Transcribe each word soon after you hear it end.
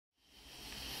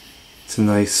It's a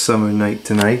nice summer night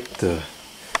tonight. The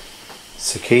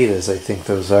cicadas, I think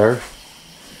those are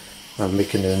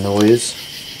making their noise.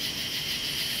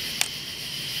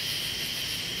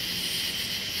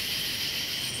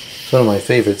 It's one of my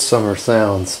favorite summer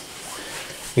sounds.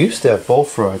 We used to have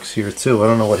bullfrogs here too. I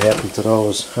don't know what happened to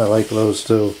those. I like those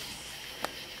too.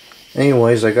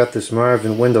 Anyways, I got this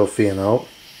Marvin window fan out.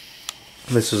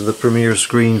 This is the Premier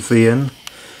Screen fan,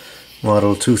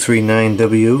 model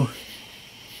 239W.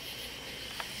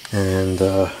 And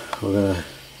we're going to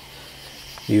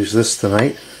use this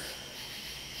tonight.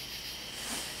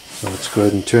 So let's go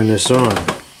ahead and turn this on.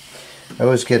 I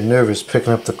always get nervous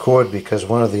picking up the cord because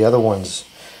one of the other ones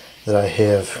that I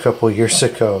have a couple of years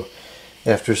ago,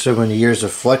 after so many years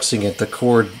of flexing it, the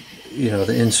cord,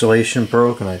 the insulation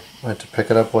broke, and I went to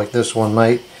pick it up like this one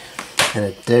night and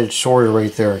it dead shorted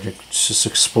right there. It just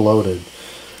exploded.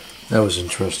 That was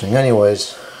interesting.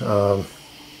 Anyways,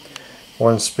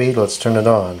 one speed, let's turn it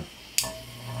on.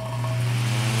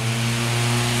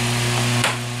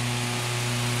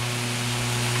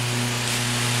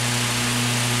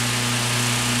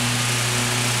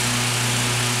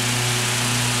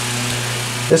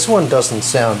 This one doesn't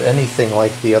sound anything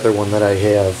like the other one that I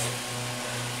have,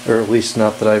 or at least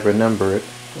not that I remember it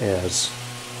as.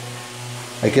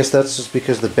 I guess that's just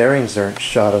because the bearings aren't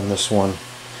shot on this one.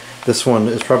 This one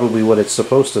is probably what it's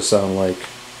supposed to sound like.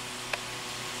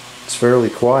 It's fairly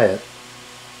quiet.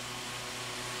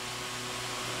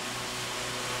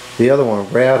 The other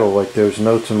one rattled like there's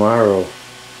no tomorrow.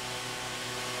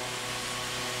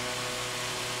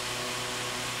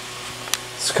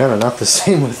 It's kind of not the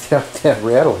same without that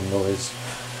rattling noise.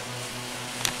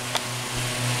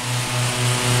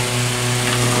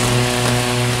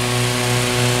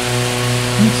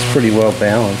 It's pretty well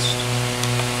balanced.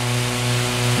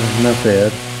 Not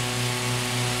bad.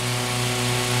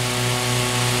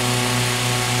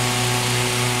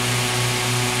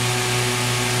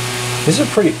 These are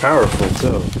pretty powerful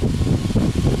too.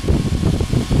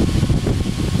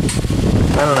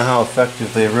 I don't know how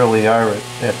effective they really are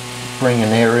at bringing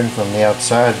air in from the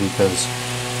outside, because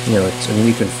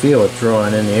you can feel it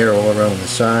drawing in the air all around the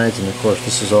sides, and of course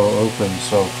this is all open,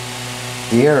 so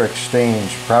the air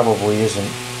exchange probably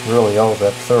isn't really all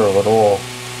that thorough at all,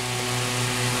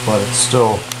 but it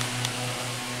still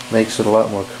makes it a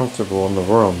lot more comfortable in the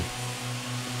room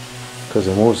because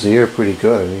it moves the air pretty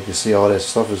good. I mean, you can see all that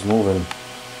stuff is moving.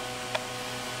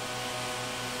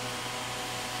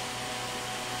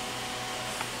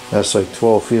 That's like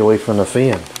 12 feet away from the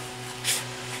fan.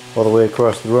 All the way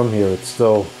across the room here, it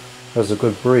still has a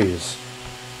good breeze.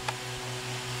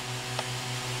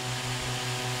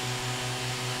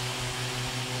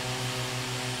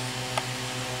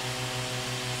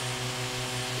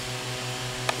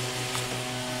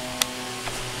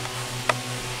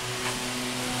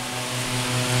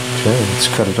 Okay, let's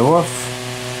cut it off.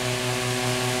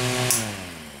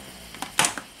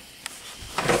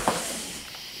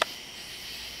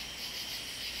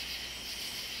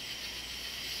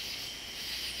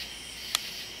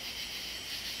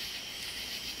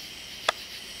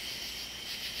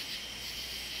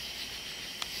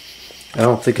 I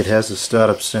don't think it has a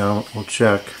startup sound. We'll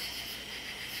check.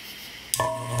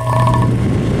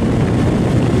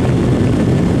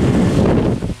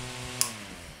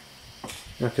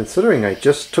 Now, considering I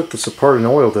just took this apart and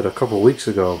oiled it a couple of weeks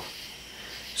ago,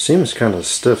 seems kind of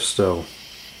stiff still.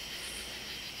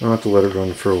 I'll have to let it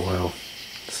run for a while,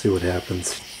 see what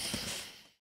happens.